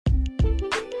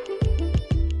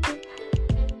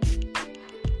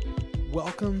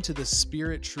Welcome to the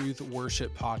Spirit Truth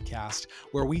Worship Podcast,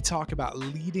 where we talk about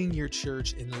leading your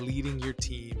church and leading your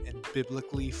team in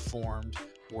biblically formed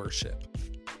worship.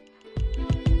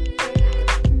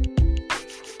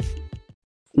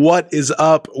 What is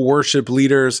up, worship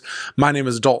leaders? My name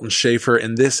is Dalton Schaefer,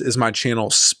 and this is my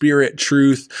channel, Spirit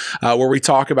Truth, where we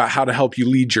talk about how to help you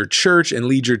lead your church and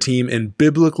lead your team in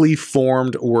biblically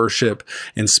formed worship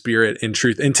and spirit and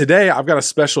truth. And today, I've got a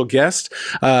special guest,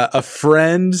 a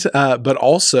friend, but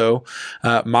also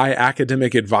my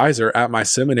academic advisor at my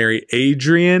seminary,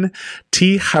 Adrian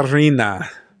Tijerina.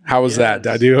 How was that?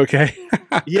 Did I do okay?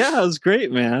 Yeah, it was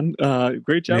great, man.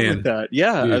 Great job with that.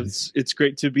 Yeah, it's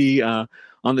great to be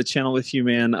on the channel with you,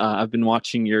 man. I've been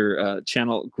watching your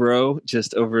channel grow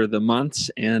just over the months,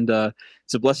 and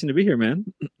it's a blessing to be here,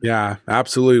 man. Yeah,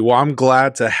 absolutely. Well, I'm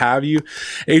glad to have you.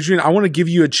 Adrian, I want to give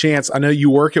you a chance. I know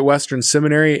you work at Western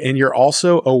Seminary, and you're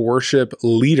also a worship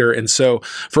leader. And so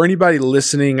for anybody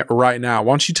listening right now,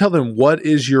 why don't you tell them what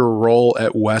is your role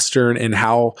at Western and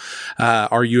how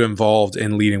are you involved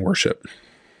in leading worship?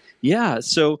 Yeah.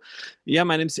 So,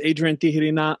 my name's Adrian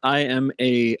Tijerina. I am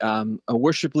a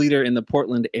worship leader in the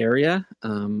Portland area.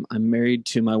 I'm married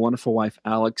to my wonderful wife,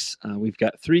 Alex. We've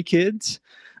got 3 kids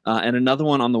and another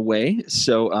one on the way.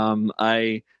 So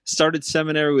I started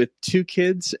seminary with 2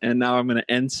 kids, and now I'm going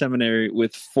to end seminary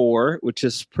with 4, which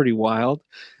is pretty wild.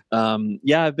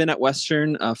 I've been at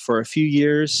Western for a few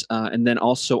years and then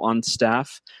also on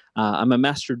staff. I'm a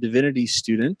Master of Divinity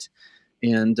student.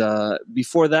 And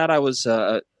before that, I was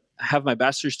have my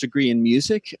bachelor's degree in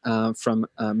music from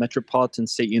Metropolitan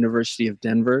State University of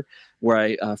Denver, where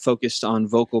I focused on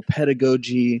vocal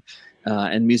pedagogy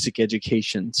and music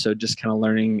education. So just kind of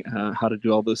learning how to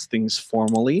do all those things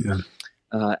formally.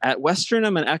 Yeah. At Western,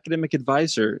 I'm an academic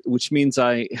advisor, which means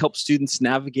I help students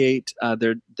navigate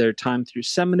their time through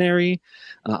seminary.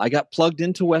 I got plugged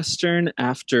into Western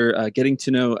after getting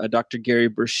to know Dr. Gary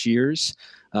Brashears,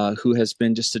 who has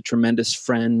been just a tremendous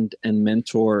friend and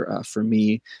mentor for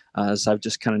me as I've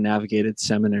just kind of navigated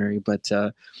seminary. But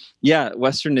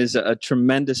Western is a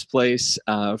tremendous place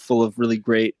full of really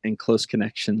great and close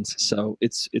connections. So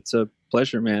it's a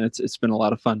pleasure, man. It's been a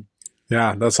lot of fun.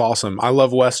 Yeah, that's awesome. I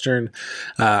love Western.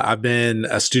 I've been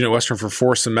a student at Western for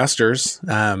 4 semesters,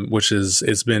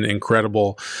 it's been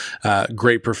incredible.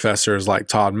 Great professors like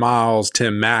Todd Miles,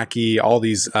 Tim Mackey, all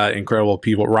these incredible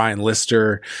people, Ryan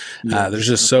Lister. There's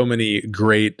just so many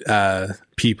great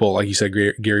people, like you said,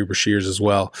 Gary Brashears as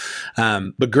well.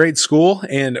 But great school.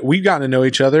 And we've gotten to know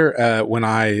each other when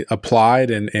I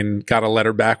applied and got a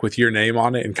letter back with your name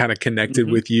on it and kind of connected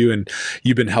with you. And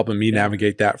you've been helping me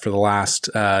navigate that for the last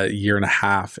year and a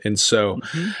half. And so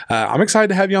I'm excited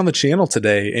to have you on the channel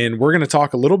today. And we're going to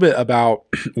talk a little bit about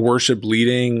worship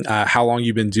leading, how long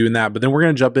you've been doing that. But then we're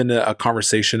going to jump into a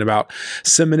conversation about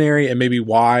seminary and maybe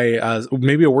why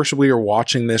maybe a worship leader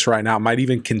watching this right now might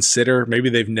even consider, maybe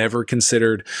they've never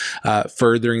considered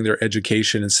furthering their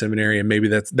education in seminary, and maybe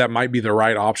that might be the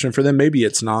right option for them. Maybe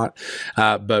it's not,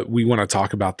 but we want to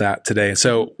talk about that today.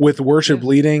 So with worship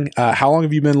leading, how long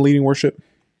have you been leading worship?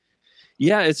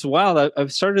 Yeah, it's wild.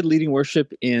 I've started leading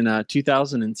worship in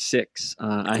 2006. Cool.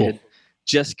 I had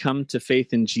just come to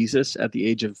faith in Jesus at the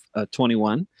age of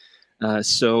 21.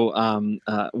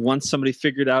 Once somebody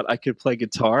figured out I could play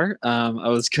guitar, I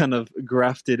was kind of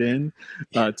grafted in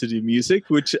to do music,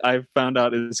 which I found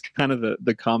out is kind of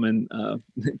the common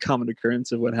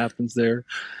occurrence of what happens there.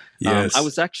 Yes. I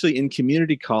was actually in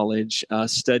community college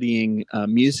studying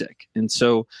music. And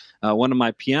so one of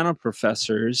my piano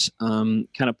professors kind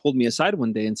of pulled me aside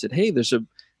one day and said, "Hey, there's an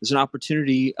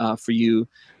opportunity for you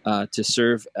to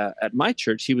serve at my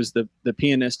church." He was the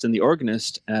pianist and the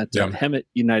organist at Hemet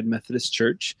United Methodist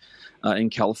Church in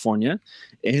California.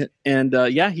 And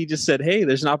he just said, "Hey,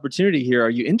 there's an opportunity here. Are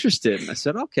you interested?" And I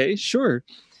said, "Okay, sure."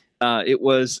 It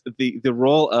was the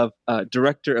role of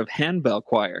director of handbell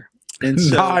choir. And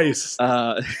so, nice.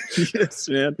 Yes,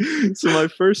 man. So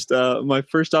my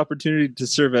first opportunity to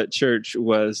serve at church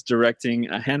was directing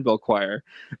a handbell choir.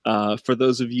 For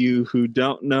those of you who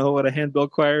don't know what a handbell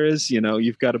choir is,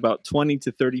 you've got about 20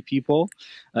 to 30 people.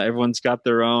 Everyone's got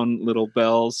their own little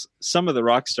bells. Some of the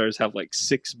rock stars have like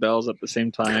 6 bells at the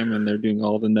same time, and they're doing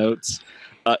all the notes.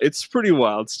 It's pretty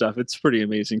wild stuff. It's pretty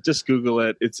amazing. Just Google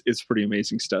it. It's pretty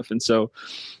amazing stuff. And so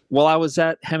while I was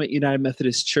at Hemet United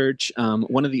Methodist Church,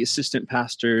 one of the assistant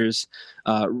pastors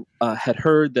had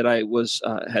heard that I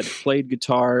had played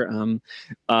guitar.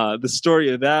 The story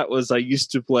of that was I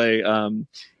used to play,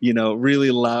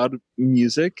 really loud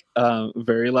music,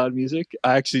 very loud music.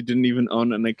 I actually didn't even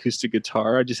own an acoustic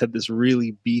guitar. I just had this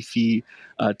really beefy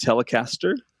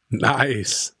Telecaster.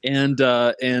 Nice. And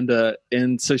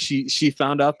so she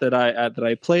found out that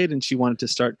I played, and she wanted to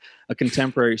start a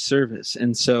contemporary service.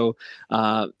 And so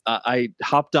I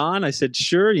hopped on. I said,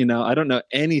 sure. I don't know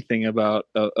anything about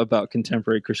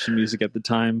contemporary Christian music at the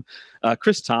time.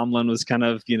 Chris Tomlin was kind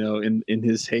of in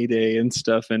his heyday and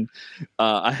stuff, and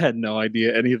I had no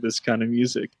idea any of this kind of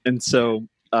music. And so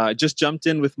I just jumped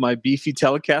in with my beefy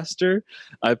Telecaster.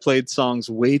 I played songs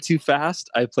way too fast.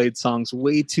 I played songs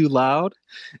way too loud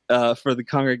for the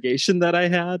congregation that I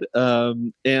had,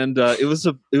 and it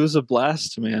was a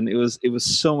blast, man. It was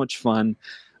so much fun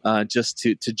just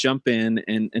to jump in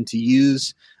and to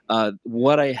use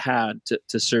what I had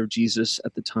to serve Jesus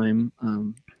at the time.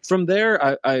 From there,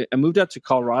 I moved out to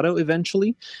Colorado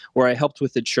eventually, where I helped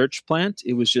with the church plant.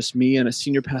 It was just me and a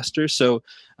senior pastor. So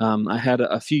I had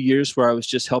a few years where I was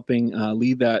just helping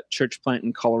lead that church plant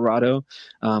in Colorado.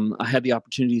 I had the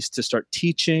opportunities to start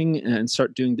teaching and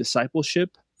start doing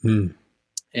discipleship.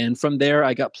 And from there,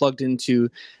 I got plugged into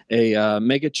a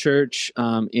mega church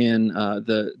in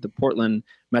the Portland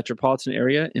metropolitan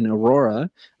area in Aurora,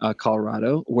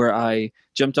 Colorado, where I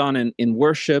jumped on in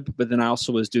worship, but then I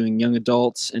also was doing young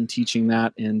adults and teaching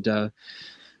that, and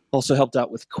also helped out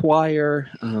with choir.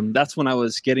 That's when I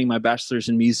was getting my bachelor's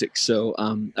in music. So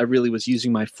I really was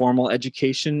using my formal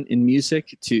education in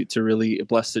music to really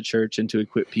bless the church and to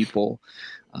equip people.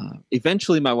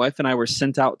 Eventually, my wife and I were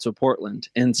sent out to Portland,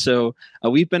 and so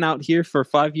we've been out here for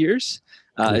 5 years.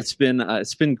 Cool. It's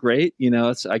been great.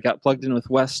 I got plugged in with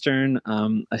Western.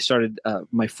 I started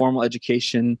my formal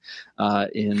education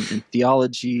in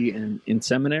theology and in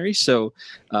seminary. So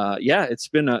it's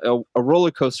been a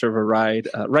roller coaster of a ride.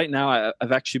 Right now,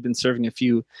 I've actually been serving a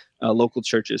few local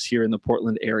churches here in the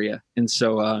Portland area, and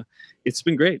so it's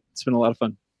been great. It's been a lot of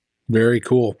fun. Very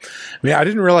cool. I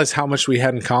didn't realize how much we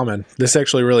had in common. This is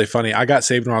actually really funny. I got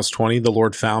saved when I was 20. The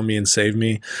Lord found me and saved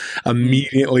me.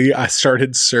 Immediately, I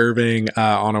started serving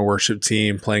on a worship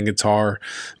team, playing guitar,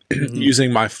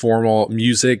 using my formal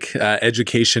music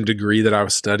education degree that I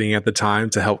was studying at the time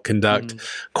to help conduct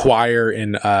choir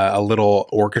in a little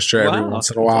orchestra every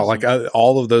once in a while. Awesome. Like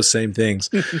all of those same things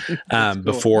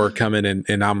before coming in,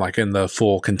 and I'm like in the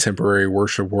full contemporary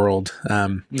worship world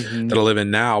that I live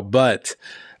in now. But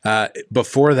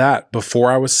before that,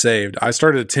 before I was saved, I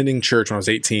started attending church when I was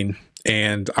 18,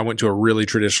 and I went to a really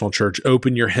traditional church.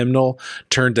 Open your hymnal,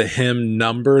 turn to hymn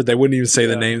number. They wouldn't even say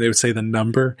the name. They would say the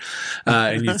number.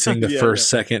 And you'd sing the first,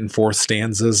 second, and fourth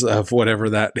stanzas of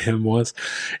whatever that hymn was.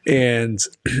 And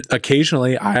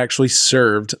occasionally I actually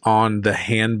served on the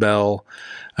handbell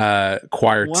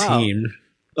choir team.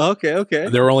 Okay.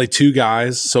 There were only 2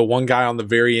 guys. So one guy on the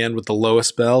very end with the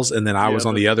lowest bells, and then I was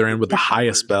on the other end with the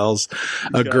highest bells.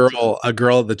 A girl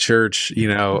at the church,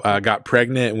 got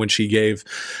pregnant, and when she gave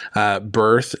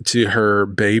birth to her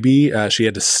baby, she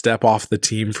had to step off the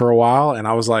team for a while. And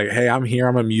I was like, hey, I'm here.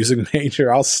 I'm a music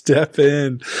major. I'll step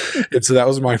in. And so that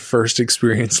was my first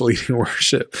experience leading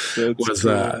worship.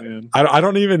 I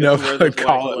don't even know if I would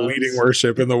call it leading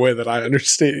worship in the way that I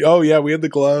understand. Oh yeah, we had the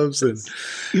gloves, and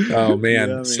oh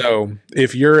man. So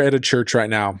if you're at a church right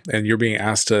now and you're being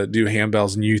asked to do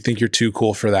handbells and you think you're too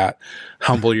cool for that,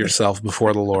 humble yourself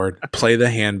before the Lord, play the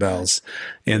handbells,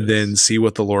 and then see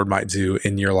what the Lord might do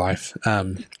in your life.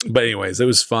 But anyways, it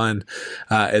was fun.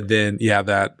 And then,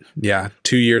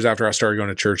 2 years after I started going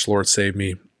to church, the Lord saved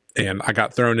me, and I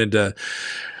got thrown into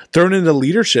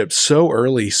leadership so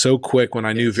early, so quick, when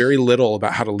I knew very little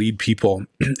about how to lead people.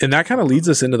 And that kind of leads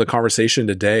us into the conversation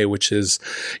today, which is,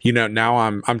 now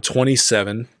I'm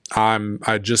 27.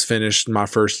 I just finished my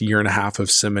first year and a half of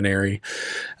seminary.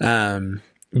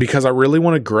 Because I really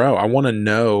want to grow. I want to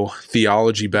know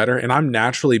theology better. And I'm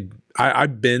naturally,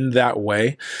 I've been that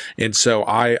way. And so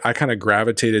I kind of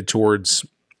gravitated towards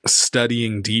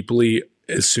studying deeply.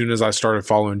 As soon as I started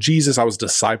following Jesus, I was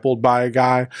discipled by a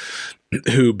guy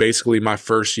who basically my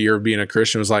first year of being a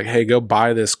Christian was like, hey, go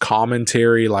buy this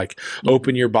commentary,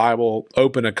 open your Bible,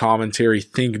 open a commentary,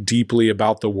 think deeply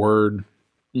about the word.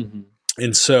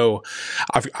 And so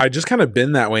I just kind of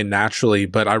been that way naturally,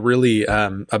 but I really,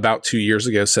 about 2 years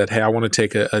ago said, hey, I want to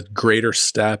take a greater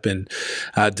step in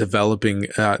developing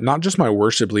not just my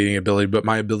worship leading ability, but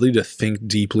my ability to think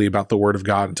deeply about the Word of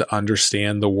God and to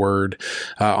understand the Word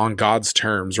on God's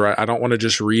terms, right? I don't want to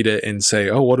just read it and say,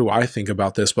 oh, what do I think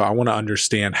about this? But I want to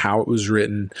understand how it was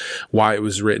written, why it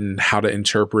was written, how to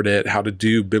interpret it, how to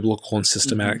do biblical and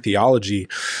systematic theology.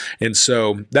 And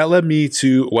so that led me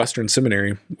to Western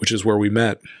Seminary, which is where we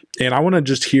met. And I want to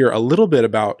just hear a little bit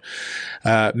about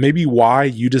maybe why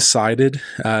you decided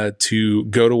to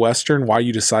go to Western, why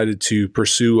you decided to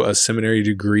pursue a seminary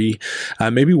degree,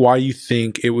 maybe why you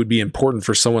think it would be important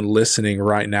for someone listening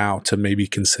right now to maybe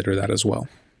consider that as well.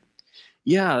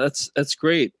 Yeah, that's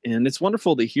great, and it's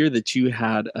wonderful to hear that you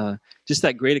had just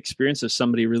that great experience of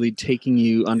somebody really taking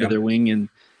you under Yeah. their wing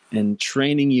and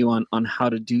training you on how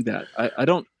to do that. I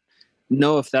don't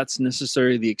know if that's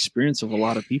necessarily the experience of a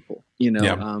lot of people.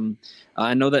 Yeah.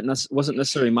 I know that wasn't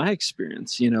necessarily my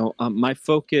experience. My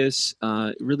focus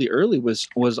really early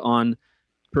was on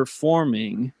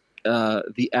performing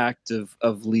the act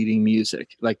of leading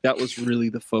music. Like that was really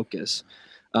the focus.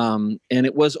 And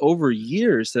it was over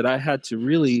years that I had to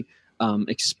really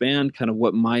expand kind of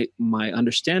what my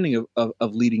understanding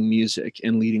of leading music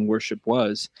and leading worship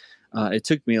was. It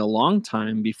took me a long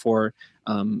time before,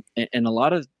 and a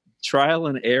lot of trial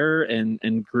and error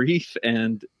and grief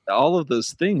and all of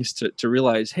those things to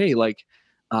realize, hey, like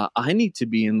I need to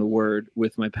be in the Word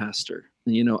with my pastor.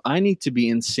 I need to be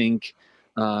in sync,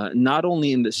 not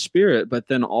only in the spirit, but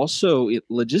then also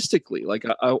logistically. Like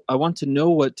I want to know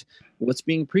what's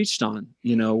being preached on.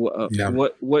 Yeah.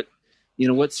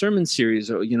 What sermon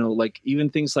series, or like even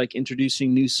things like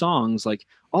introducing new songs, like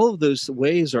all of those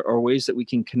ways are ways that we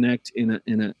can connect in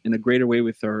a greater way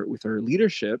with our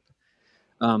leadership.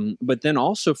 But then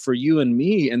also for you and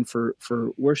me and for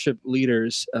worship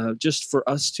leaders, just for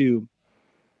us to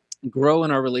grow in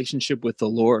our relationship with the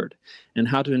Lord and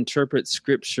how to interpret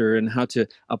Scripture and how to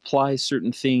apply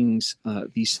certain things,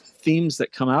 these themes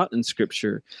that come out in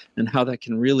Scripture, and how that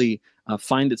can really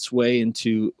find its way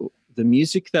into the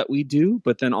music that we do,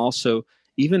 but then also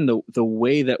even the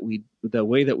way that we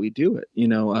do it.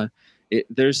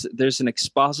 There's an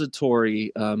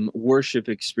expository worship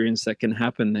experience that can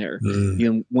happen there.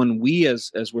 Mm. When we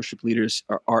as worship leaders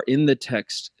are in the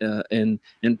text and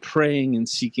praying and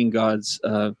seeking God's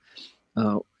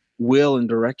will and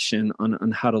direction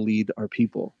on how to lead our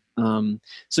people.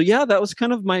 So yeah, that was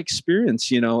kind of my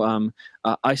experience.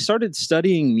 I started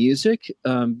studying music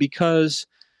because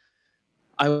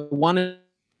I wanted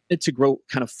it to grow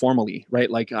kind of formally, right?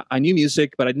 Like I knew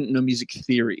music, but I didn't know music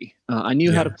theory. I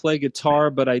knew how to play guitar,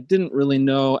 but I didn't really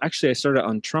know. Actually, I started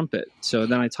on trumpet, so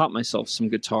then I taught myself some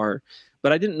guitar,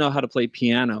 but I didn't know how to play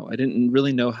piano. I didn't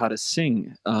really know how to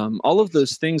sing. All of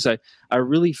those things, I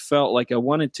really felt like I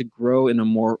wanted to grow in a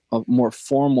more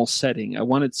formal setting. I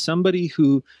wanted somebody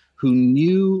who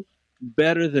knew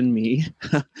better than me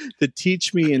to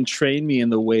teach me and train me in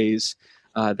the ways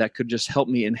that could just help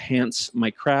me enhance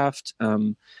my craft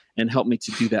and help me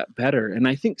to do that better. And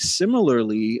I think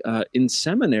similarly in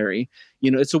seminary,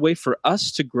 it's a way for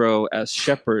us to grow as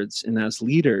shepherds and as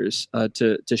leaders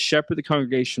to shepherd the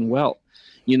congregation well.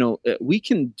 We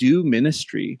can do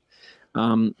ministry,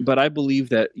 but I believe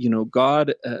that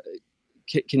God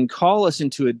can call us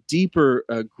into a deeper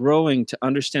growing to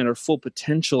understand our full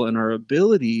potential and our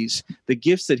abilities, the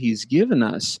gifts that He's given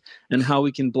us, and how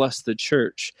we can bless the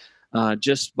church.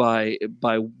 Just by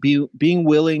being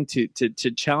willing to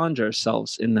challenge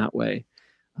ourselves in that way.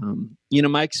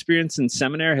 My experience in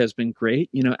seminary has been great.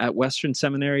 At Western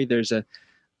Seminary, there's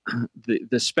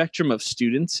the spectrum of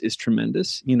students is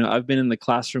tremendous. I've been in the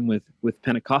classroom with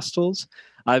Pentecostals.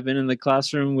 I've been in the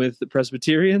classroom with the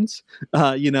Presbyterians,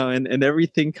 and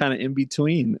everything kind of in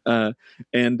between.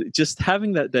 And just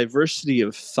having that diversity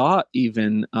of thought,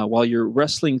 even while you're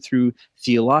wrestling through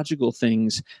theological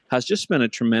things, has just been a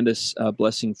tremendous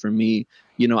blessing for me.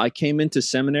 I came into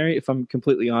seminary, if I'm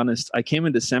completely honest, I came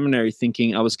into seminary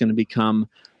thinking I was going to become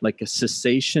like a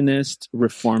cessationist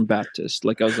Reformed Baptist.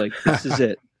 Like I was like, this is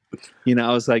it.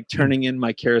 I was like turning in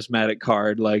my charismatic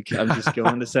card, like I'm just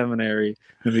going to seminary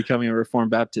and becoming a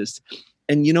Reformed Baptist.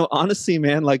 And, honestly,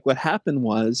 man, like what happened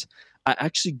was I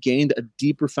actually gained a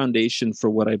deeper foundation for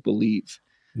what I believe.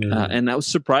 And that was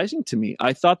surprising to me.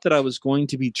 I thought that I was going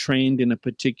to be trained in a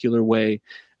particular way.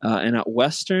 And at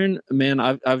Western, man,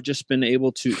 I've just been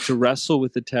able to wrestle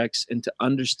with the text and to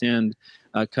understand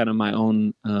kind of my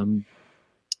own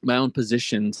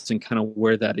positions and kind of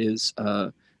where that is,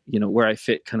 where I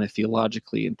fit kind of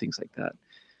theologically and things like that.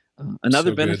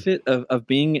 Another benefit of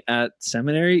being at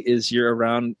seminary is you're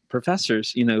around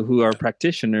professors, who are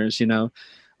practitioners.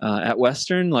 At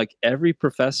Western, like every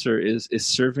professor is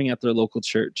serving at their local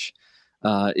church,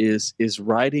 is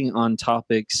writing on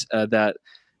topics that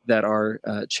are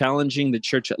challenging the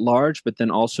church at large, but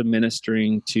then also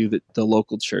ministering to the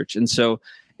local church. And so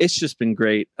it's just been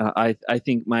great. I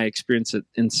think my experience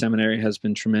in seminary has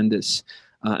been tremendous.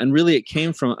 And really, it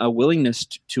came from a willingness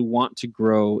to want to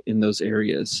grow in those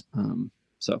areas.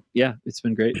 So, yeah, it's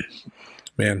been great.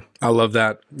 Man, I love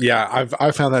that. Yeah,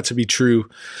 I found that to be true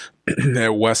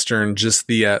at Western. Just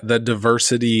the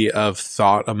diversity of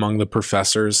thought among the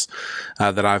professors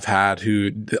that I've had,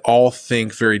 who all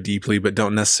think very deeply, but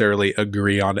don't necessarily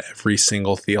agree on every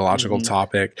single theological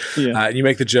topic. Yeah. You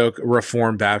make the joke,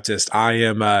 Reformed Baptist. I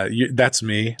am. That's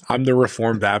me. I'm the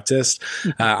Reformed Baptist.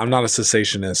 I'm not a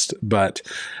cessationist, but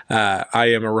I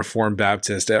am a Reformed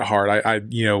Baptist at heart. I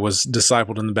was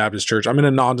discipled in the Baptist church. I'm in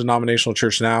a non-denominational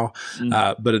church now.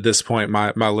 But at this point,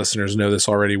 my listeners know this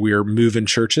already. We are moving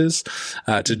churches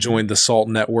to join the SALT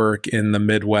network in the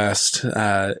Midwest,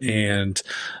 and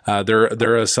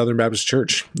they're a Southern Baptist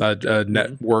church, a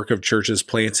network of churches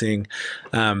planting.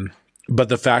 But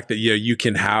the fact that you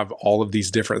can have all of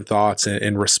these different thoughts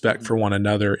and respect for one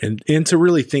another, and to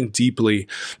really think deeply,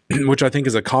 which I think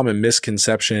is a common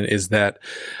misconception, is that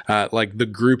like the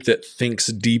group that thinks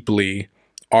deeply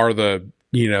are the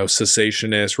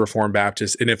cessationist, Reformed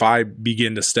Baptist. And if I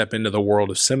begin to step into the world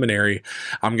of seminary,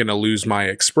 I'm going to lose my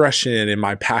expression and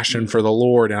my passion for the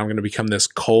Lord. And I'm going to become this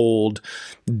cold,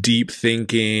 deep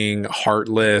thinking,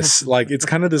 heartless, like it's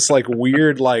kind of this like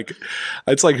weird, like,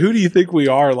 it's like, who do you think we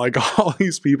are? Like all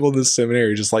these people in the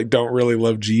seminary just like don't really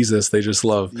love Jesus. They just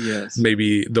love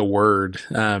maybe the word.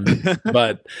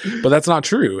 But that's not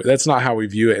true. That's not how we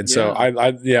view it. And so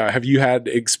have you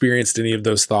experienced any of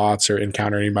those thoughts or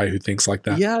encountered anybody who thinks like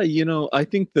that? Yeah, I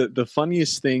think that the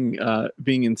funniest thing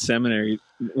being in seminary,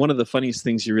 one of the funniest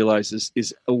things you realize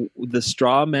is the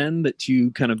straw men that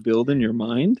you kind of build in your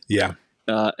mind. Yeah.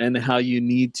 And how you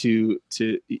need to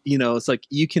it's like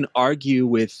you can argue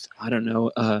with, I don't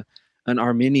know, an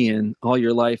Arminian all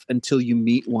your life until you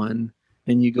meet one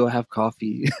and you go have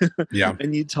coffee. Yeah.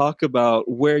 And you talk about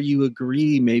where you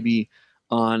agree maybe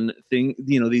on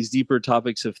these deeper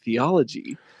topics of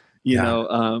theology.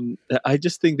 I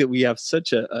just think that we have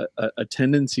such a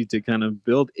tendency to kind of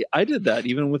build. I did that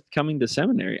even with coming to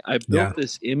seminary. I built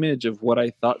this image of what I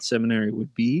thought seminary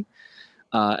would be.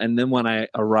 And then when I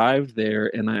arrived there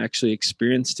and I actually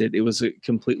experienced it, it was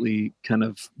completely kind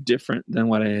of different than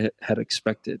what I had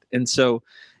expected. And so,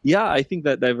 I think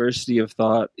that diversity of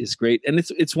thought is great. And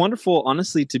it's wonderful,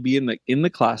 honestly, to be in the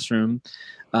classroom,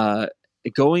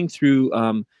 going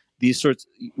through these sorts,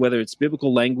 whether it's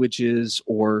biblical languages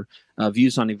or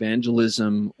views on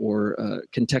evangelism or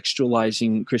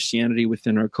contextualizing Christianity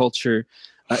within our culture.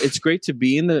 It's great to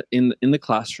be in the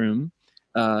classroom,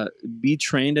 be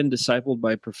trained and discipled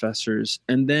by professors,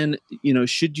 and then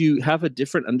should you have a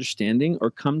different understanding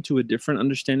or come to a different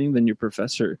understanding than your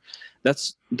professor,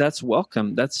 that's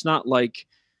welcome. That's not like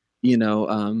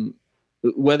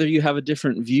whether you have a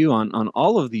different view on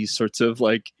all of these sorts of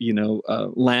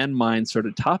landmine sort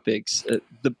of topics,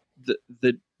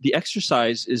 the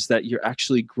exercise is that you're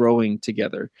actually growing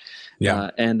together.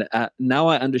 And now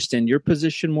I understand your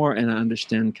position more, and I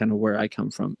understand kind of where I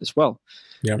come from as well.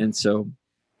 And so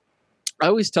I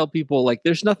always tell people, like,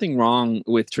 there's nothing wrong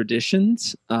with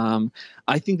traditions.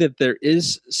 I think that there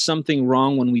is something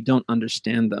wrong when we don't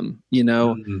understand them.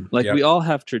 We all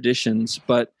have traditions,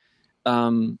 but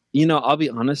I'll be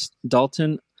honest,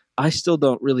 Dalton, I still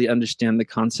don't really understand the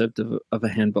concept of a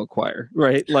handbell choir,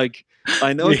 right? Like,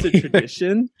 I know it's a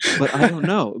tradition, but I don't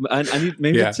know. I need,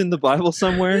 maybe it's in the Bible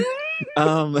somewhere.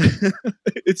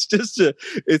 It's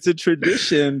a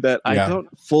tradition that I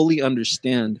don't fully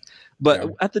understand.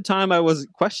 But at the time I was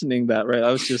questioning that, right?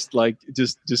 I was just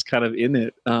kind of in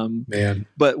it.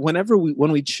 But whenever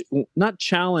when we not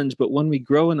challenge, but when we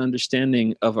grow an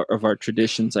understanding of our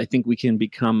traditions, I think we can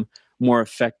become more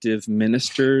effective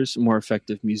ministers, more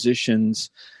effective musicians,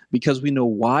 because we know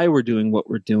why we're doing what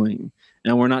we're doing.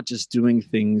 And we're not just doing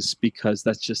things because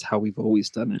that's just how we've always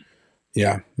done it.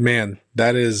 Yeah, man,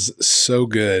 that is so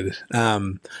good.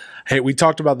 Hey, we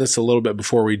talked about this a little bit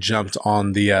before we jumped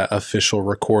on the official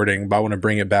recording, but I want to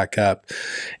bring it back up.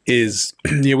 Is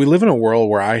we live in a world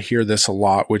where I hear this a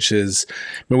lot, which is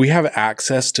when we have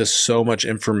access to so much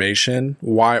information.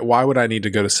 Why would I need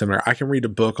to go to seminary? I can read a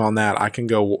book on that. I can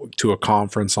go to a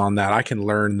conference on that. I can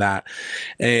learn that.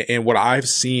 And what I've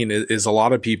seen is a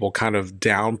lot of people kind of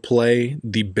downplay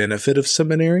the benefit of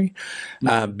seminary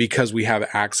because we have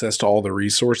access to all the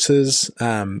resources.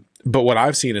 But what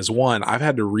I've seen is, one, I've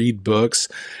had to read books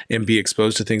and be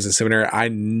exposed to things in seminary I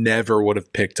never would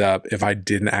have picked up if I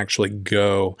didn't actually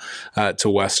go to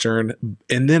Western.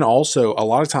 And then also, a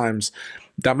lot of times,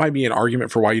 that might be an argument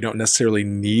for why you don't necessarily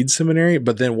need seminary.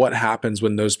 But then what happens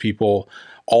when those people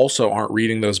also aren't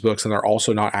reading those books and they're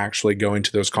also not actually going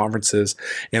to those conferences?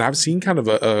 And I've seen kind of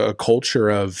a culture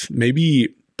of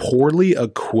maybe poorly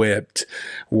equipped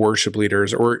worship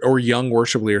leaders or young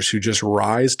worship leaders who just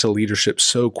rise to leadership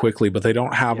so quickly, but they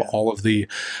don't have all of the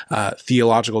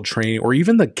theological training or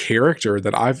even the character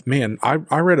that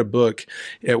I read a book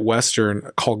at Western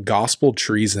called Gospel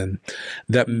Treason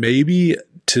that maybe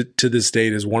to this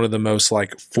date is one of the most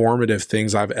like formative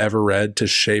things I've ever read to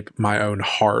shape my own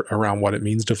heart around what it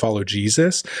means to follow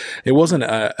Jesus. It wasn't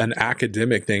an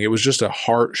academic thing. It was just a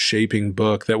heart shaping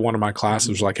book that one of my classes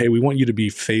was like, hey, we want you to be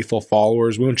faithful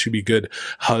followers. We want you to be good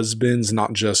husbands,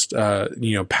 not just,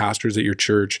 pastors at your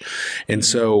church. And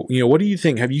so, what do you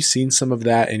think? Have you seen some of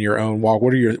that in your own walk?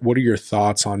 What are your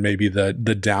thoughts on maybe the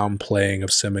downplaying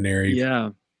of seminary?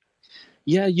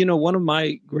 Yeah, one of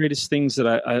my greatest things that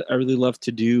I really love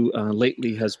to do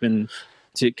lately has been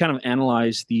to kind of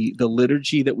analyze the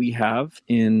liturgy that we have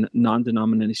in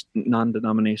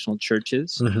non-denominational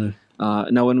churches.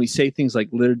 Now, when we say things like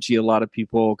liturgy, a lot of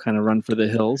people kind of run for the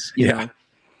hills, you know.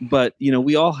 But,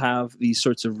 we all have these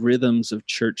sorts of rhythms of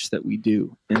church that we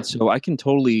do. And so I can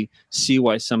totally see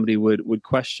why somebody would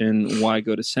question why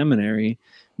go to seminary,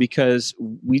 because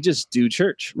we just do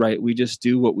church, right? We just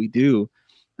do what we do.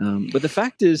 But the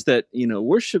fact is that,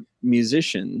 worship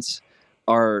musicians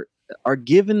are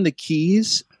given the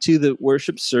keys to the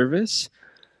worship service,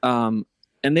 and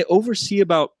they oversee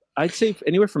about, I'd say,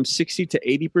 anywhere from 60 to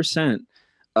 80%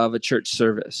 of a church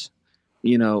service.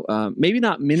 Maybe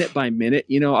not minute by minute.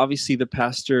 Obviously the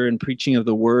pastor and preaching of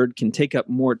the word can take up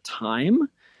more time,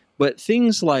 but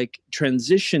things like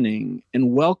transitioning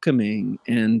and welcoming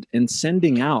and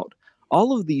sending out,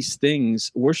 all of these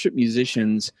things, worship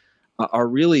musicians are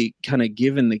really kind of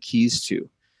given the keys to,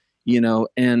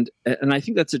 and I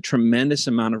think that's a tremendous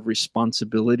amount of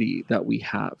responsibility that we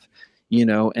have,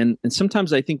 and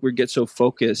sometimes I think we get so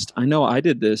focused. I know I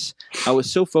did this. I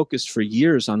was so focused for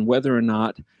years on whether or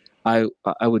not I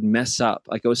would mess up.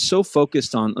 Like I was so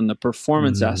focused on the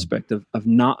performance aspect of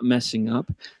not messing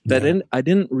up that I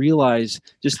didn't realize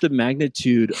just the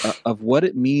magnitude of what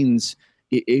it means,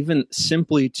 even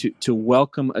simply to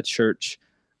welcome a church,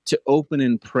 to open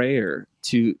in prayer,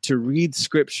 to read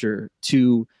scripture,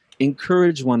 to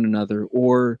encourage one another,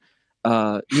 or,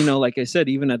 like I said,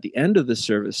 even at the end of the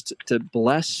service, to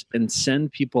bless and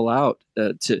send people out,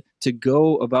 to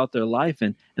go about their life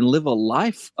and live a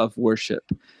life of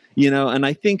worship. And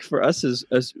I think for us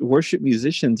as worship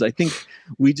musicians, I think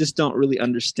we just don't really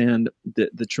understand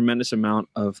the tremendous amount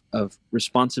of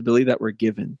responsibility that we're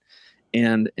given.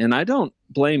 And I don't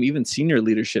blame even senior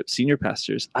leadership, senior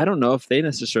pastors. I don't know if they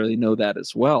necessarily know that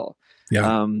as well.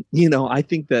 I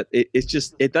think that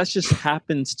that just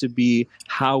happens to be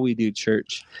how we do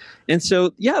church. And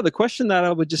so, the question that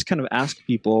I would just kind of ask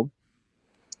people,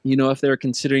 if they're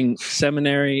considering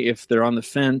seminary, if they're on the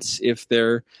fence, if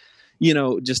they're,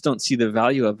 just don't see the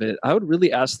value of it, I would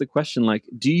really ask the question, like,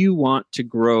 do you want to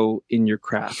grow in your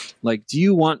craft? Like, do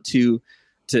you want to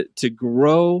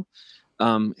grow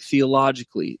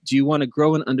theologically? Do you want to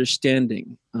grow in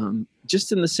understanding?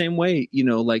 Just in the same way,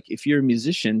 like if you're a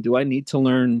musician, do I need to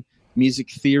learn music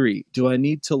theory? Do I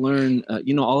need to learn,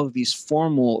 all of these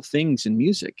formal things in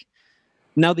music?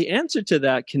 Now, the answer to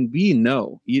that can be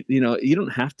no. You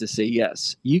don't have to say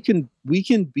yes. We can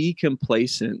be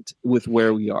complacent with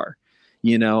where we are.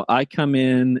 I come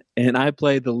in and I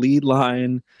play the lead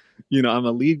line. I'm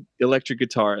a lead electric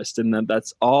guitarist, and then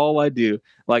that's all I do.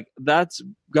 Like, that's,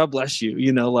 God bless you.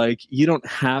 Like you don't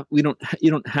have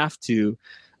to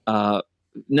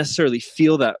necessarily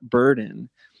feel that burden.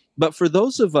 But for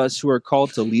those of us who are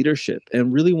called to leadership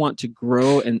and really want to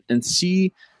grow and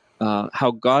see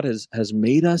how God has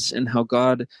made us and how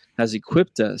God has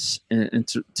equipped us, and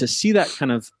to see that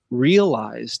kind of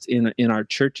realized in our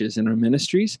churches, in our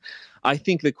ministries, I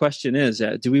think the question is,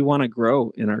 do we want to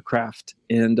grow in our craft?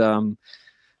 And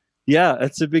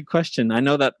that's a big question. I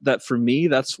know that for me,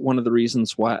 that's one of the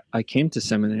reasons why I came to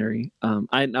seminary.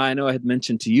 I know I had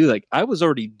mentioned to you, like I was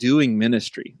already doing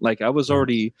ministry. Like I was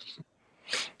already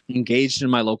engaged in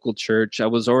my local church. I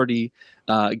was already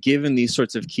given these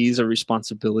sorts of keys of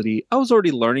responsibility. I was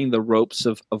already learning the ropes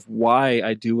of why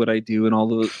I do what I do and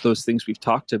all of those things we've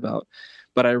talked about.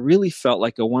 But I really felt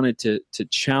like I wanted to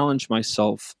challenge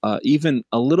myself even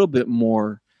a little bit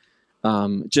more,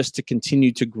 just to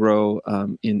continue to grow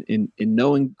in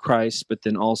knowing Christ, but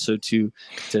then also to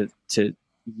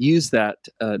use that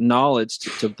knowledge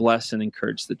to bless and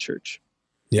encourage the church.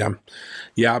 Yeah.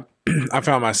 I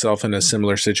found myself in a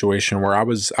similar situation where I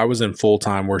was in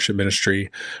full-time worship ministry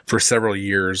for several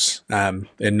years, and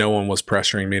no one was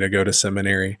pressuring me to go to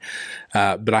seminary.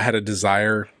 But I had a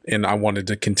desire and I wanted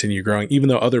to continue growing, even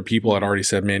though other people had already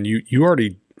said, man, you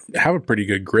already have a pretty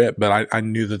good grip, but I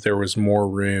knew that there was more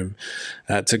room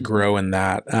to grow in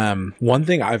that. One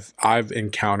thing I've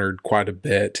encountered quite a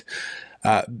bit,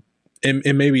 uh, and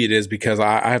maybe it is because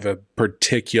I have a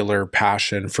particular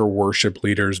passion for worship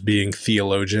leaders being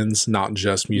theologians, not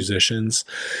just musicians.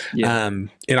 Yeah.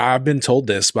 And I've been told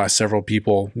this by several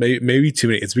people, maybe too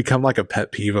many. It's become like a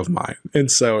pet peeve of mine. And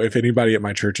so if anybody at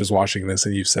my church is watching this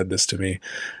and you've said this to me,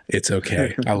 it's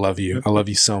okay. I love you. I love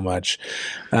you so much.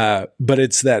 But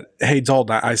it's that, hey,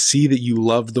 Dalton, I see that you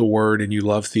love the word and you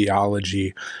love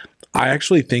theology. I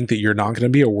actually think that you're not going to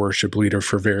be a worship leader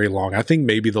for very long. I think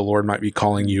maybe the Lord might be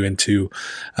calling you into,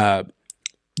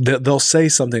 they'll say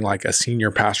something like a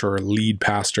senior pastor or a lead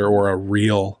pastor or a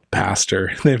real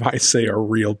pastor. They might say a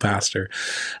real pastor.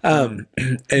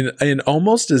 And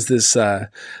almost as this,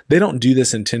 they don't do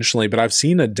this intentionally, but I've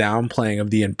seen a downplaying of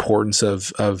the importance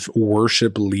of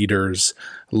worship leaders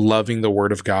loving the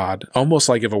word of God. Almost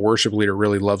like if a worship leader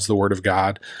really loves the word of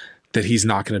God, that he's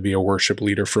not going to be a worship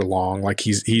leader for long. Like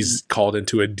he's called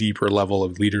into a deeper level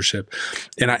of leadership.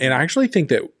 And I actually think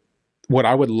that what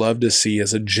I would love to see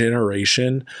is a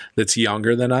generation that's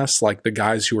younger than us, like the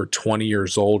guys who are 20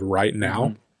 years old right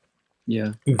now,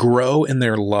 Yeah. grow in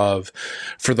their love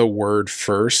for the word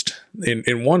first.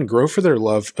 And one, grow for their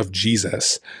love of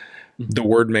Jesus, the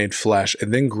word made flesh,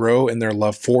 and then grow in their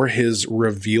love for his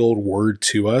revealed word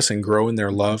to us, and grow in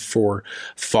their love for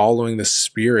following the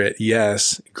Spirit.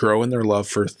 Yes, grow in their love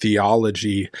for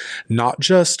theology, not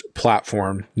just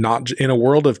platform, not in a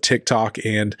world of TikTok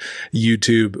and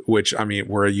YouTube, which, I mean,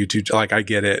 we're a YouTube, like I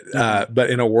get it.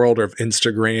 But in a world of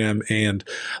Instagram and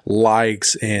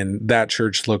likes, and that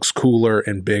church looks cooler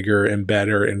and bigger and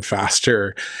better and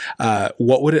faster.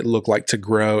 What would it look like to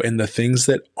grow in the things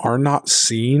that are not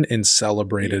seen and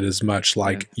celebrated as much,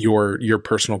 like your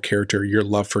personal character, your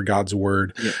love for God's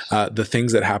word, the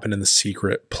things that happen in the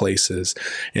secret places?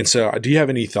 And so do you have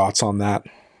any thoughts on that?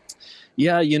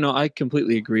 Yeah, I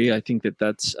completely agree. I think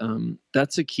that's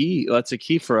a key. That's a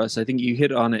key for us. I think you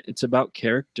hit on it. It's about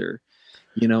character,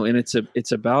 and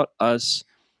it's about us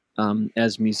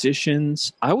as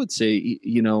musicians. I would say,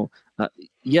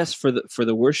 yes, for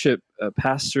the worship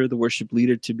pastor, the worship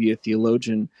leader to be a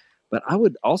theologian, but I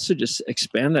would also just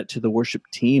expand that to the worship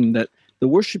team. That the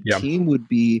worship team would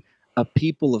be a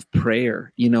people of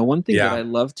prayer. One thing that I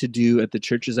love to do at the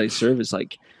churches I serve is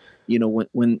like,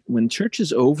 when church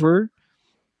is over,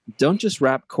 don't just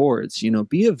rap chords.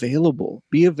 Be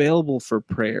available for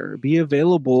prayer, be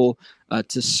available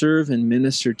to serve and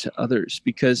minister to others,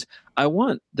 because I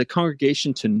want the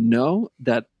congregation to know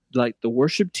that, like, the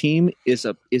worship team is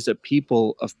a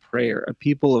people of prayer, a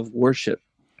people of worship,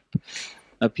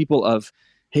 a people of,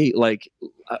 hey, like,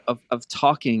 of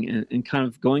talking and kind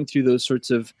of going through those sorts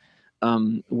of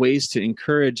ways to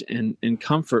encourage and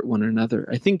comfort one another.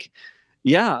 I think,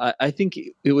 I think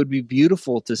it would be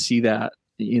beautiful to see that,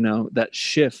 that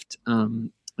shift,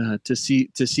 to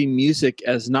see music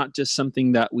as not just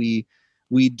something that we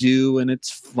do and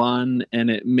it's fun and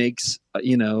it makes,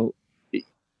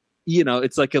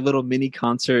 it's like a little mini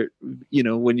concert,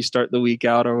 when you start the week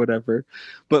out or whatever,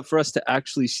 but for us to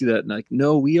actually see that, like,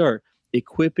 no, we are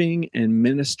equipping and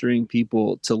ministering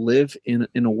people to live in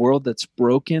a world that's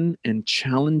broken and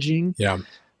challenging.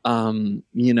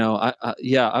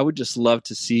 I would just love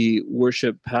to see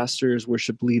worship pastors,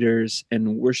 worship leaders,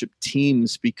 and worship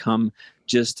teams become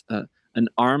just an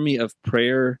army of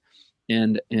prayer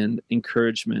and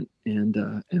encouragement and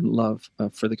love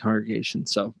for the congregation.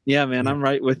 So yeah, man, I'm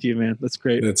right with you, man. That's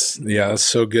great. That's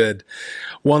so good.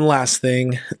 One last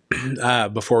thing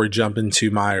before we jump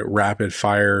into my rapid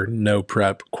fire, no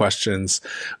prep questions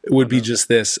would be just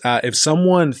this. If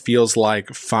someone feels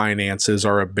like finances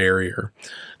are a barrier,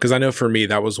 because I know for me,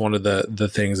 that was one of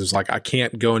the things, is like, I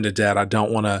can't go into debt. I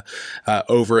don't want to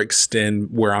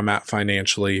overextend where I'm at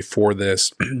financially for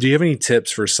this. Do you have any tips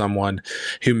for someone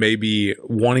who may be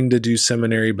wanting to do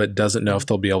seminary, but doesn't know if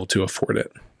they'll be able to afford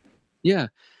it? Yeah.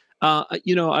 I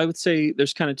would say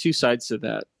there's kind of two sides to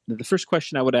that. The first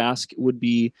question I would ask would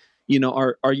be,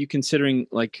 are you considering,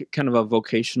 like, kind of a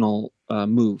vocational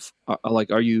move?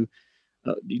 Like, are you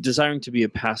desiring to be a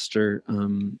pastor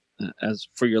as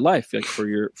for your life, like for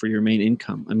your main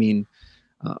income? I mean,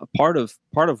 part of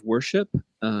worship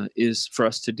is for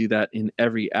us to do that in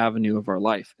every avenue of our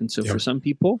life. And so for some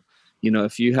people,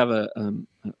 if you have a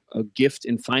gift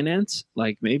in finance,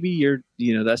 like, maybe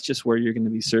that's just where you're going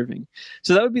to be serving.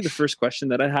 So that would be the first question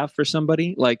that I have for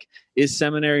somebody. Like, is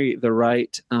seminary the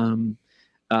right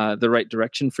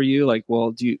direction for you? Like,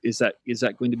 well, is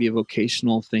that going to be a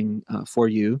vocational thing for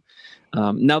you?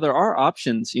 Now there are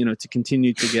options, to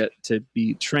continue to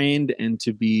be trained and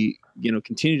to be,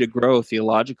 continue to grow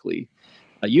theologically.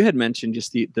 you had mentioned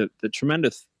just the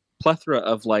tremendous plethora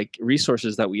of like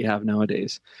resources that we have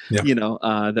nowadays, Yeah.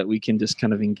 that we can just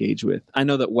kind of engage with. I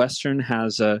know that Western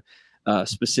has a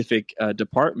specific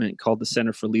department called the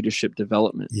Center for Leadership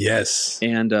Development. Yes.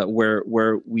 And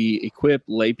where we equip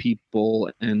lay people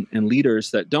and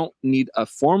leaders that don't need a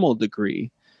formal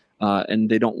degree, and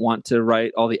they don't want to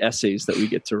write all the essays that we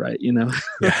get to write,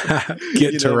 Yeah.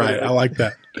 Get to write. I like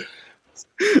that.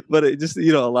 But it just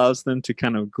allows them to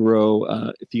kind of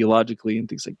grow theologically and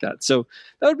things like that. So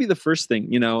that would be the first thing.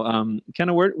 Kind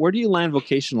of where do you land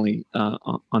vocationally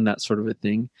on that sort of a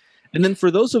thing? And then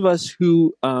for those of us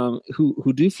who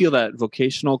do feel that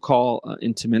vocational call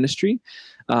into ministry,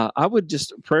 I would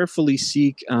just prayerfully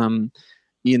seek, how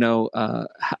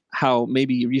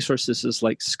maybe resources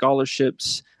like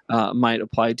scholarships might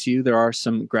apply to you. There are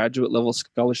some graduate level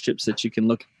scholarships that you can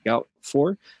look out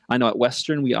for. I know at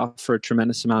Western we offer a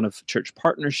tremendous amount of church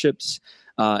partnerships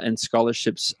and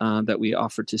scholarships that we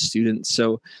offer to students.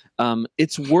 So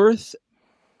it's worth.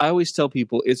 I always tell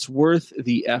people it's worth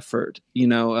the effort,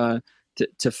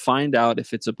 to find out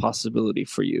if it's a possibility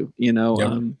for you,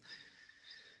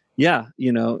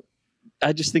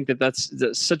 I just think that's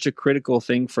such a critical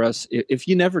thing for us. If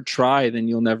you never try, then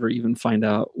you'll never even find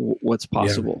out what's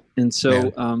possible. Yeah. And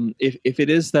so if it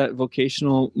is that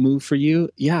vocational move for you,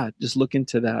 just look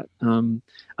into that.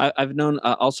 I've known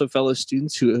also fellow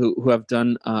students who have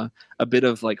done a bit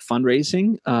of like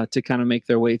fundraising to kind of make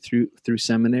their way through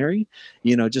seminary,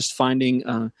 just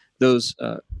finding those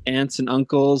aunts and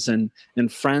uncles and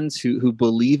friends who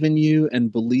believe in you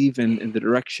and believe in the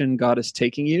direction God is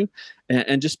taking you,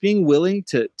 and just being willing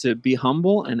to be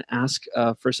humble and ask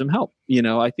for some help.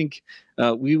 I think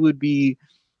we would be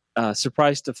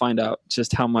surprised to find out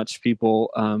just how much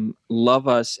people love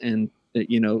us and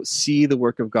see the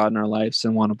work of God in our lives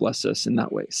and want to bless us in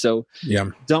that way. So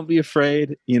don't be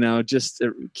afraid, just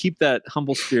keep that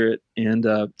humble spirit and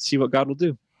see what God will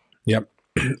do. Yep.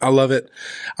 I love it.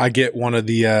 I get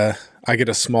I get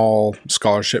a small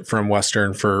scholarship from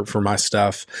Western for my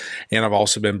stuff. And I've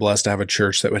also been blessed to have a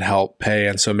church that would help pay.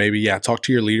 And so maybe, talk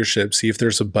to your leadership, see if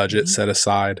there's a budget set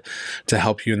aside to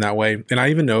help you in that way. And I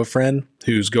even know a friend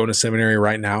who's going to seminary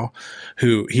right now,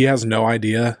 who he has no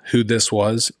idea who this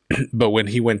was, but when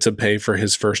he went to pay for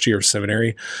his first year of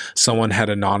seminary, someone had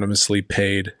anonymously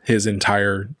paid his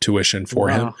entire tuition for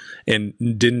him and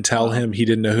didn't tell him. He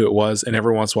didn't know who it was. And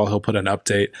every once in a while he'll put an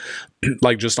update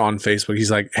like just on Facebook.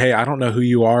 He's like, "Hey, I don't know who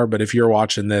you are, but if you're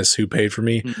watching this, who paid for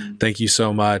me, thank you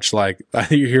so much. Like,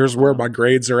 here's where my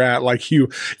grades are at. Like you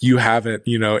haven't,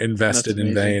 invested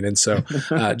in vain." And so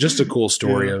just a cool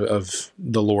story of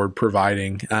the Lord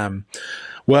providing.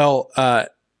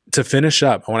 To finish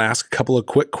up, I want to ask a couple of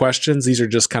quick questions. These are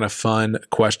just kind of fun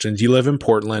questions. You live in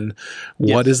Portland.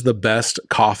 Yes. What is the best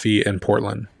coffee in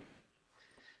Portland?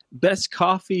 Best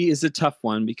coffee is a tough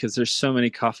one because there's so many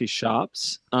coffee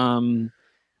shops.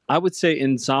 I would say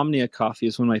Insomnia Coffee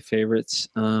is one of my favorites.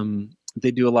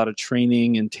 They do a lot of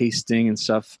training and tasting and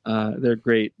stuff. They're a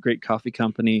great coffee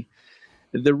company.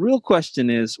 The real question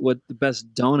is what the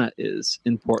best donut is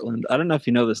in Portland. I don't know if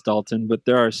you know this, Dalton, but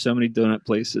there are so many donut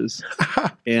places.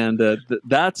 And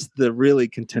that's the really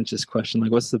contentious question.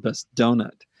 Like, what's the best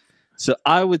donut? So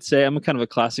I would say I'm a kind of a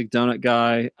classic donut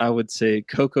guy. I would say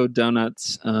Coco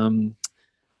Donuts.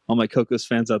 All my Cocos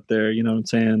fans out there, you know what I'm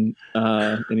saying?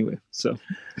 Anyway, so.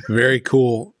 Very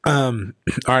cool. All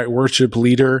right, worship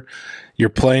leader, you're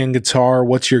playing guitar.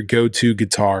 What's your go-to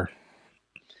guitar?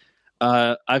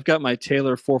 I've got my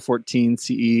Taylor 414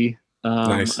 CE.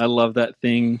 Nice. I love that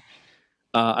thing.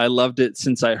 I loved it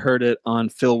since I heard it on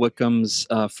Phil Wickham's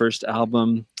first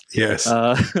album. Yes.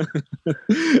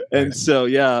 And so,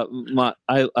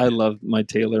 I love my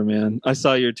Taylor, man. I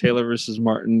saw your Taylor versus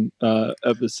Martin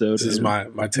episode. This is my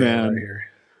Taylor right here.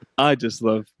 I just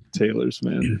love Taylors,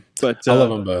 man. But I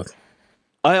love them both.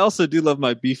 I also do love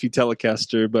my beefy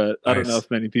Telecaster, but I don't know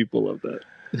if many people love that.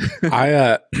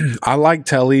 I like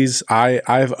Tellys.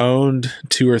 I've owned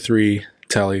 2 or 3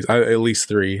 Tellys, at least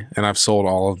 3, and I've sold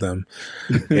all of them.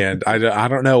 And I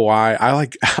don't know why. I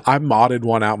modded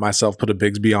one out myself, put a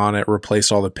Bigsby on it,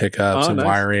 replaced all the pickups and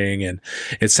wiring, and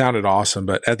it sounded awesome.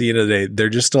 But at the end of the day, they're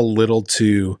just a little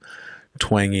too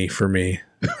twangy for me.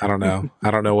 I don't know.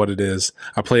 I don't know what it is.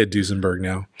 I play a Duesenberg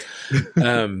now.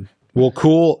 Well,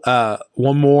 cool.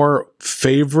 One more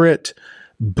favorite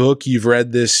book you've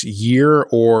read this year,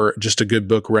 or just a good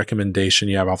book recommendation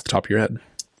you have off the top of your head?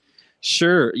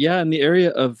 Sure. Yeah. In the area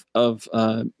of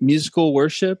musical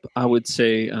worship, I would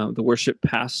say The Worship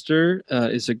Pastor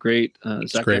is a great,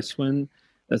 Zach Eswin.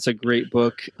 That's a great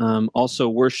book. Also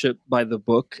Worship by the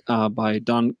Book by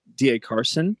Don D.A.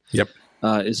 Carson. Yep.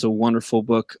 is a wonderful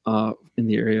book in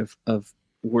the area of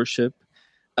worship.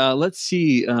 Let's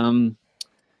see.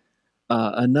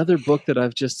 Another book that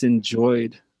I've just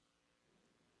enjoyed.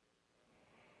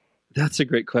 That's a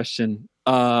great question.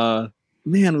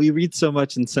 Man, we read so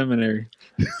much in seminary.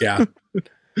 Yeah.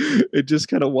 It just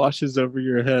kind of washes over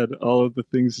your head, all of the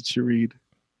things that you read.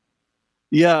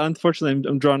 Yeah, unfortunately,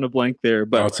 I'm drawing a blank there,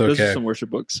 but those are some worship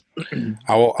books.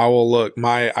 I will look.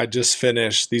 I just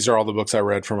finished. These are all the books I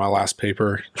read for my last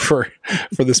paper for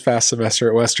this past semester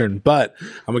at Western. But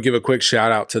I'm gonna give a quick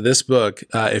shout out to this book.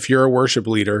 If you're a worship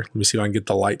leader, let me see if I can get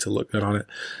the light to look good on it.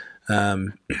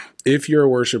 If you're a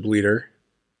worship leader,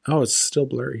 it's still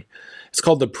blurry. It's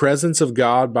called The Presence of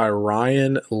God by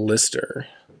Ryan Lister.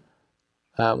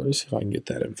 Let me see if I can get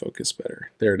that in focus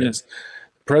better. There it is.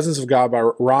 Presence of God by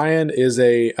Ryan is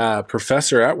a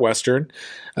professor at Western,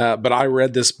 but I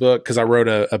read this book because I wrote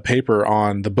a paper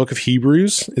on the book of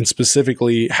Hebrews and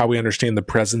specifically how we understand the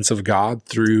presence of God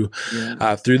through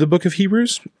the book of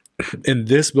Hebrews. And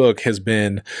this book has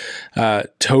been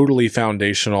totally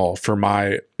foundational for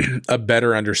a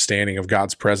better understanding of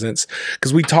God's presence,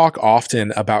 because we talk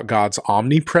often about God's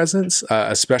omnipresence,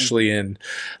 especially in,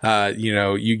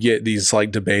 you get these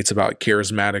like debates about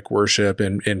charismatic worship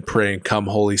and praying, "Come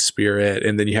Holy Spirit,"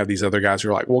 and then you have these other guys who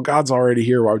are like, "Well, God's already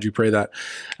here. Why would you pray that?"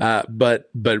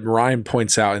 But Ryan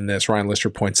Lister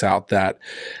points out that.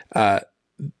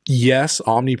 Yes,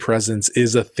 omnipresence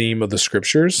is a theme of the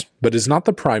scriptures, but it's not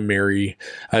the primary.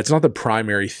 It's not the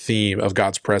primary theme of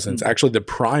God's presence. Actually, the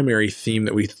primary theme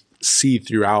that we see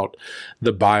throughout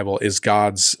the Bible is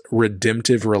God's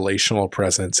redemptive relational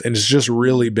presence, and it's just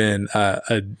really been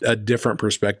a different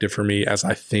perspective for me as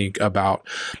I think about,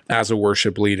 as a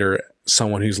worship leader,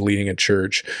 someone who's leading a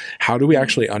church, how do we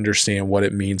actually understand what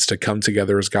it means to come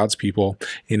together as God's people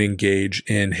and engage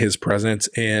in His presence?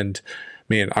 And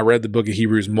man, I read the book of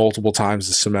Hebrews multiple times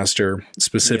this semester,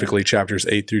 specifically chapters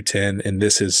 8 through 10, and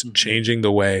this is changing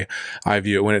the way I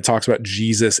view it. When it talks about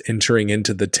Jesus entering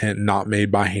into the tent not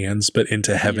made by hands, but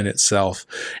into heaven itself.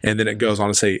 And then it goes on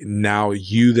to say, now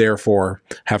you therefore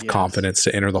have confidence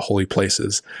to enter the holy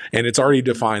places. And it's already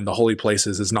defined the holy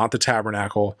places is not the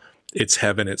tabernacle, it's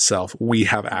heaven itself. We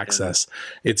have access.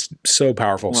 It's so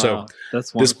powerful. Wow, so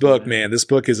this book, man, this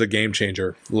book is a game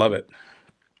changer. Love it.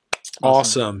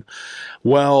 Awesome.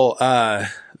 Well,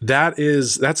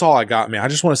 that's all I got, man. I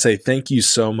just want to say thank you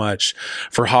so much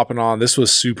for hopping on. This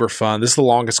was super fun. This is the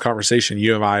longest conversation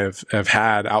you and I have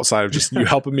had outside of just you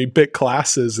helping me pick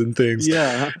classes and things.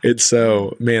 Yeah. It's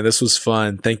so, man, this was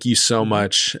fun. Thank you so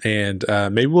much. And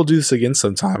maybe we'll do this again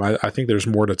sometime. I think there's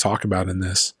more to talk about in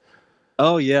this.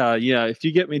 Oh, yeah. Yeah. If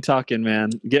you get me talking, man,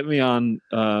 get me on,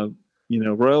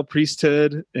 royal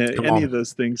priesthood, any of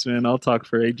those things, man, I'll talk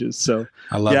for ages. So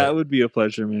I love it. It would be a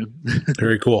pleasure, man.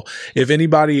 Very cool. If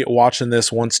anybody watching this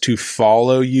wants to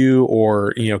follow you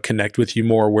or, connect with you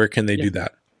more, where can they do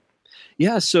that?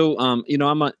 Yeah. So, I'm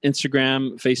on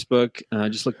Instagram, Facebook,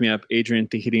 just look me up, Adrian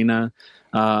Tijerina.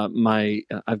 I've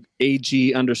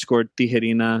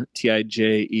AG_Tijerina,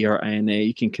 TIJERINA.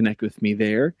 You can connect with me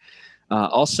there.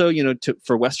 Also,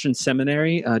 for Western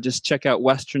Seminary, just check out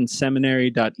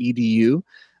westernseminary.edu.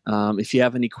 If you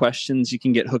have any questions, you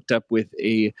can get hooked up with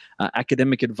a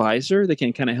academic advisor that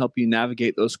can kind of help you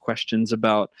navigate those questions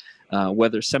about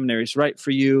whether seminary is right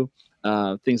for you,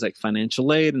 things like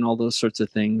financial aid and all those sorts of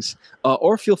things.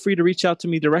 Or feel free to reach out to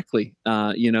me directly,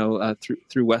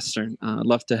 through Western. I'd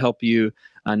love to help you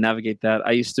navigate that.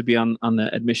 I used to be on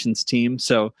the admissions team,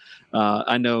 so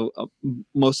I know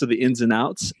most of the ins and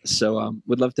outs. So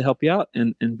would love to help you out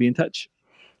and be in touch.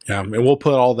 Yeah, and we'll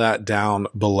put all that down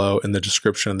below in the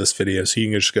description of this video, so you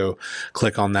can just go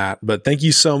click on that. But thank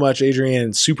you so much,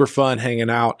 Adrian. Super fun hanging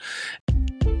out.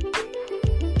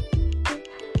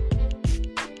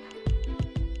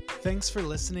 Thanks for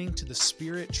listening to the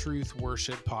Spirit Truth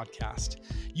Worship Podcast.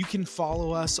 You can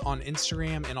follow us on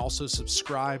Instagram and also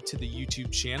subscribe to the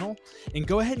YouTube channel. And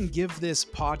go ahead and give this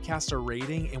podcast a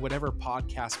rating in whatever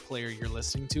podcast player you're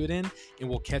listening to it in, and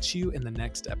we'll catch you in the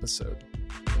next episode.